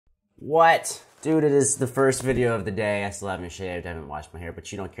What? Dude, it is the first video of the day. I still haven't shaved, I haven't washed my hair,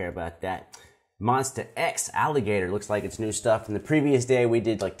 but you don't care about that. 몬스타엑스 Alligator looks like it's new stuff. From the previous day, we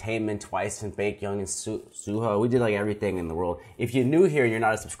did like Taemin twice and Baekhyun and Suho. We did like everything in the world. If you're new here and you're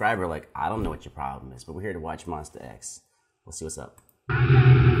not a subscriber, like, I don't know what your problem is, but we're here to watch 몬스타엑스. We'll see what's up.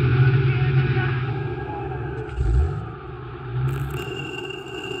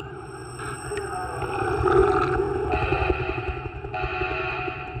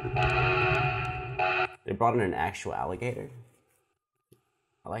 They brought in an actual alligator.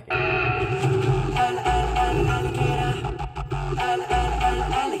 I like it.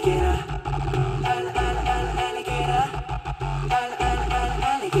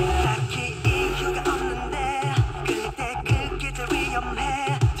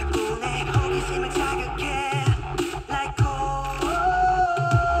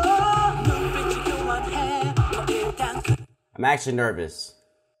 I'm actually nervous.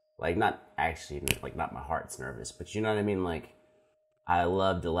 Like, not actually, like, not my heart's nervous, but you know what I mean? Like, I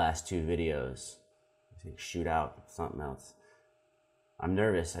loved the last two videos. I think Shootout, something else. I'm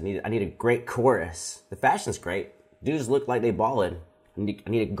nervous. I need a great chorus. The fashion's great. Dudes look like they ballin'. I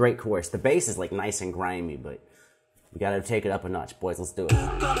need a great chorus. The bass is like nice and grimy, but we gotta take it up a notch, boys. Let's do it.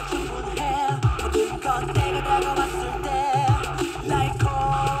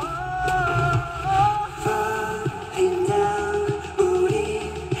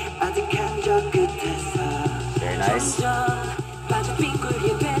 Very nice.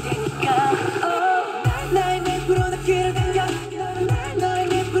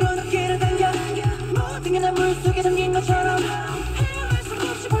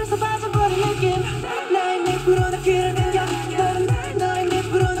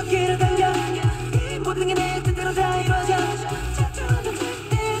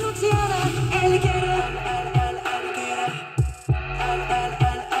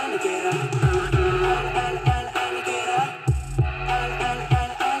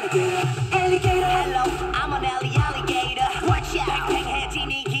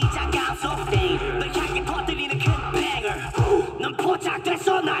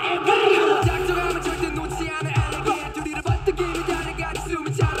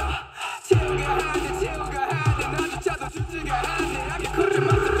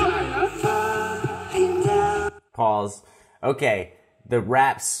 Pause. Okay, the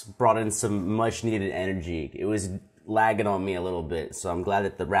raps brought in some much needed energy. It was lagging on me a little bit, so I'm glad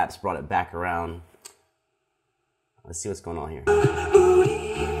that the raps brought it back around. Let's see what's going on here.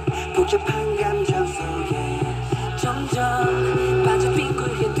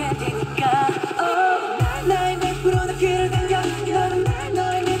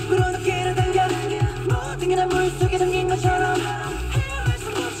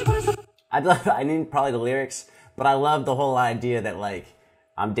 I need probably the lyrics, but I love the whole idea that, like,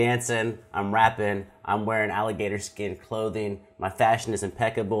 I'm dancing, I'm rapping, I'm wearing alligator skin clothing, my fashion is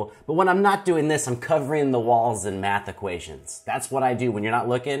impeccable, but when I'm not doing this, I'm covering the walls in math equations. That's what I do when you're not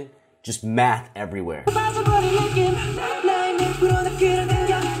looking, just math everywhere.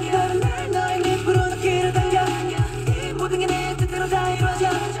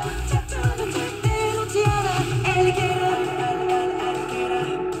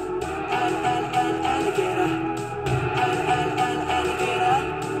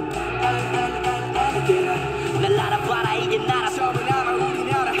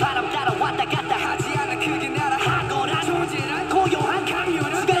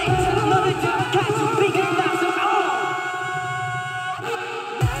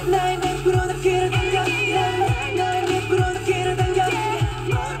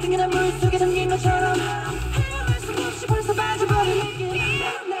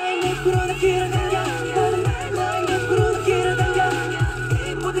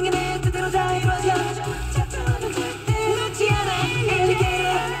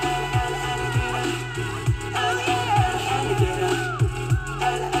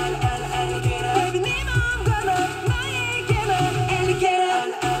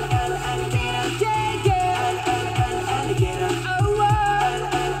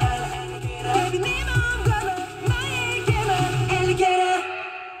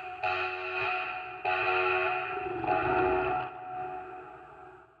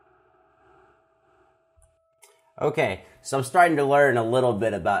 Okay, so I'm starting to learn a little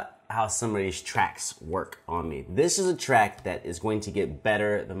bit about how some of these tracks work on me. This is a track that is going to get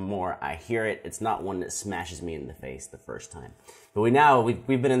better the more I hear it. It's not one that smashes me in the face the first time. But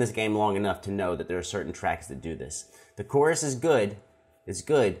we've been in this game long enough to know that there are certain tracks that do this. The chorus is good, it's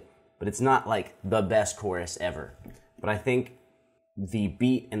good, but it's not like the best chorus ever. But I think the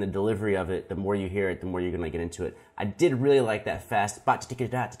beat and the delivery of it, the more you hear it, the more you're gonna get into it. I did really like that fast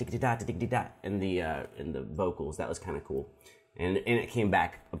in the vocals. That was kind of cool, and it came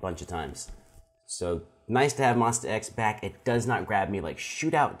back a bunch of times. So nice to have MONSTA X back. It does not grab me like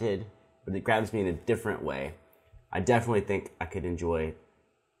Shootout did, but it grabs me in a different way. I definitely think I could enjoy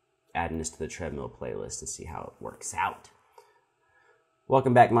adding this to the treadmill playlist and see how it works out.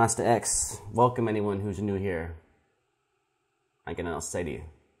 Welcome back, MONSTA X. Welcome anyone who's new here. I can else say to you,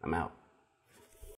 I'm out.